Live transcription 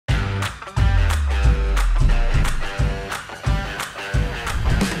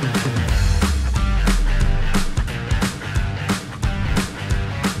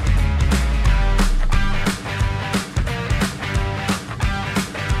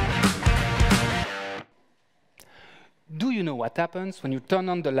you know what happens when you turn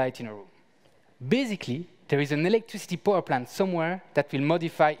on the light in a room? Basically, there is an electricity power plant somewhere that will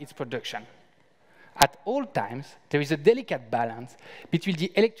modify its production. At all times, there is a delicate balance between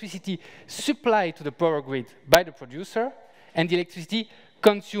the electricity supplied to the power grid by the producer and the electricity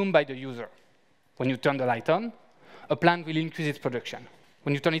consumed by the user. When you turn the light on, a plant will increase its production.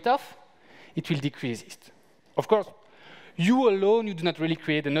 When you turn it off, it will decrease it. Of course, you alone, you do not really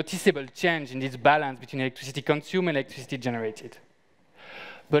create a noticeable change in this balance between electricity consumed and electricity generated.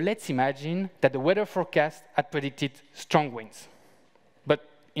 But let's imagine that the weather forecast had predicted strong winds. But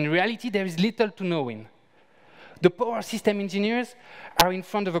in reality, there is little to no wind. The power system engineers are in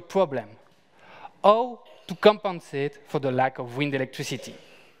front of a problem: how to compensate for the lack of wind electricity.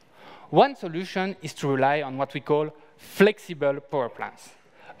 One solution is to rely on what we call flexible power plants.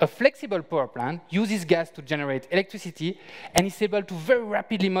 A flexible power plant uses gas to generate electricity and is able to very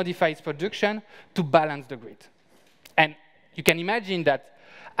rapidly modify its production to balance the grid. And you can imagine that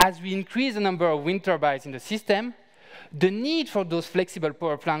as we increase the number of wind turbines in the system, the need for those flexible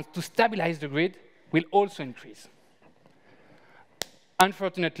power plants to stabilize the grid will also increase.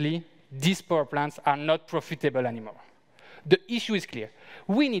 Unfortunately, these power plants are not profitable anymore. The issue is clear.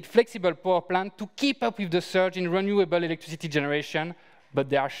 We need flexible power plants to keep up with the surge in renewable electricity generation, but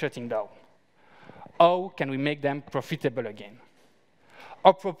they are shutting down. How can we make them profitable again?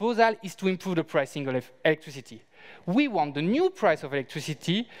 Our proposal is to improve the pricing of electricity. We want the new price of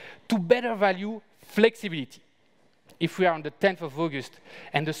electricity to better value flexibility. If we are on the 10th of August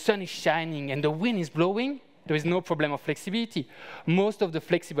and the sun is shining and the wind is blowing, there is no problem of flexibility. Most of the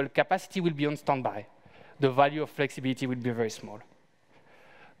flexible capacity will be on standby. The value of flexibility will be very small.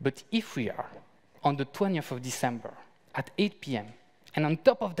 But if we are on the 20th of December at 8 p.m., and on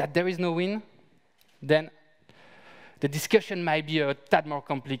top of that there is no wind, then the discussion might be a tad more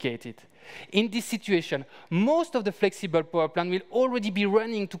complicated. In this situation, most of the flexible power plants will already be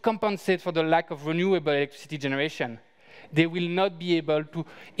running to compensate for the lack of renewable electricity generation. They will not be able to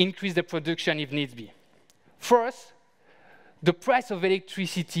increase the production if needs be. For us, the price of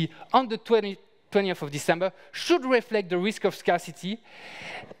electricity on the 20th of December should reflect the risk of scarcity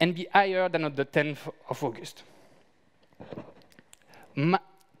and be higher than on the 10th of August.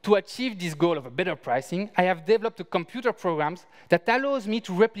 To achieve this goal of a better pricing, I have developed a computer program that allows me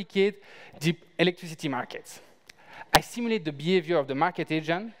to replicate the electricity markets. I simulate the behavior of the market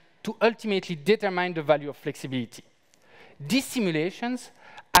agent to ultimately determine the value of flexibility. These simulations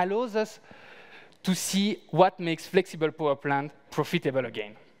allows us to see what makes flexible power plant profitable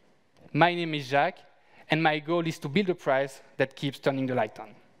again. My name is Jacques, and my goal is to build a price that keeps turning the light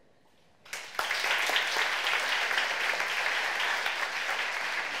on.